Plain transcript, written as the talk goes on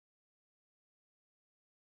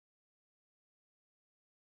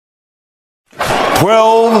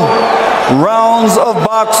12 rounds of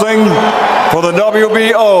boxing for the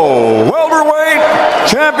WBO welterweight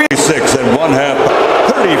champion. 6 1/2,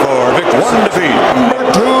 34 victories, 1 defeat. Number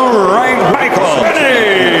 2 ranked Michael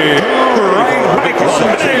Jennings.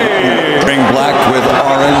 Ring black with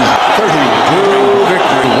orange, 32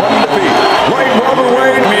 victories, 1 defeat. Light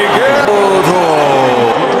welterweight Miguel Cotto.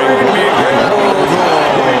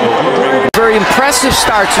 Very impressive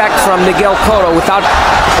start back from Miguel Cotto without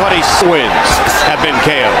 20 wins have been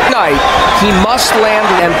KO'd. Tonight, he must land,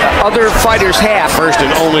 and other fighters have. First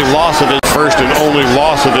and only loss of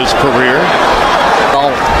his career.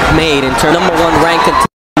 All made in turn number one ranked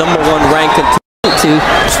two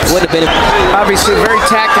would have been Obviously very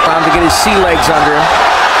tactical to get his sea legs under him.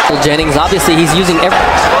 Jennings. Obviously he's using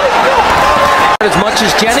as much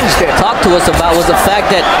as Jennings did. Talked to us about was the fact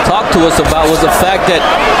that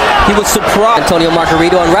he was surprised Antonio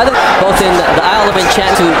Margarito, and rather both in the Isle of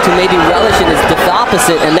Enchant to maybe relish in his the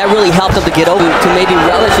opposite, and that really helped him to get over to maybe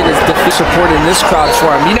relish in his defeat. Support in this crowd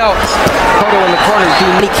for him. You know, Cotto in the corner.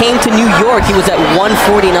 When he came to New York, he was at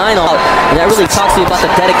 149 all, and that really talks to you about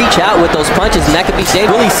the dedication. Reach out with those punches, and that could be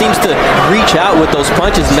dangerous. Really seems to reach out with those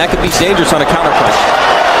punches, and that could be dangerous on a counter punch.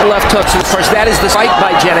 Left hooks, of course, that is the fight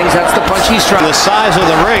by Jennings. That's the punch he's trying. The size of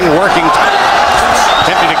the ring working,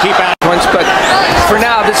 attempting to keep out punch, but for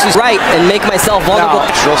now, this is right and make myself vulnerable.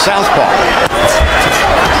 Natural southpaw.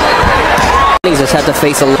 Jennings has had to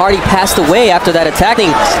face a party passed away after that attacking.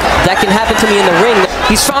 That can happen to me in the ring.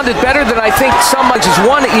 He's found it better than I think someone has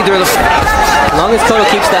won either of the. As long as Cotto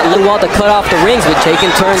keeps that little wall to cut off the rings, but taking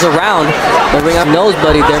turns around the ring, nose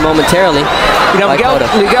buddy there momentarily. You know, Miguel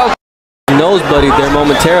nose buddy there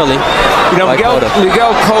momentarily. You know, Miguel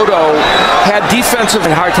Cotto had defensive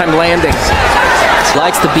and hard time landing.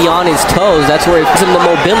 Likes to be on his toes. That's where it gives him the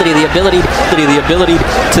mobility, the ability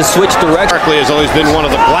to switch direction. Barkley has always been one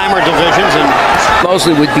of the glamour divisions, and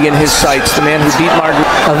Mosley would be in his sights. The man who beat Margaret.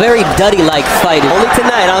 A very Duddy-like fight. Only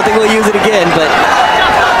tonight. I don't think we'll use it again, but.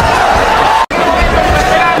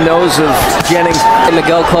 Nose of Jennings. And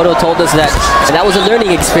Miguel Cotto told us that was a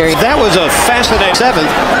learning experience. That was a fascinating 7th.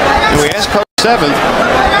 And we asked Cotto 7th.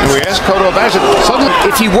 And we asked Cotto about it. Suddenly,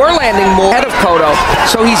 if he were landing more ahead of Cotto,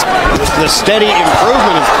 so he's the steady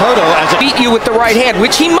improvement of Cotto as a beat you with the right hand,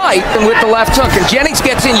 which he might, and with the left hook. And Jennings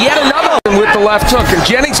gets in yet another with the left hook. And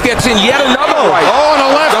Jennings gets in yet another right. Oh, and a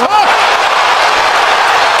left hook.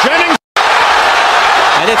 Jennings.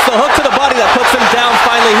 And it's the hook to the body that puts him down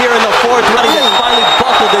finally here in the 4th round. He finally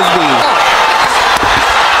buckled his knee.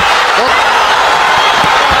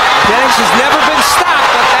 Jennings has never been stopped,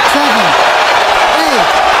 but that's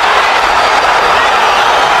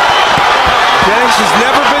Jennings has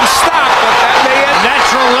never been stopped, but that may end.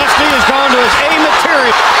 Natural lefty has gone to his A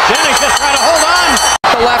material. Jennings just trying to hold on.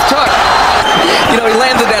 The left hook. You know, he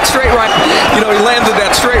landed that straight right.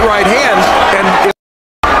 Hand, and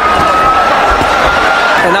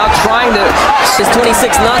now trying to. His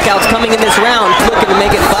 26 knockouts coming in.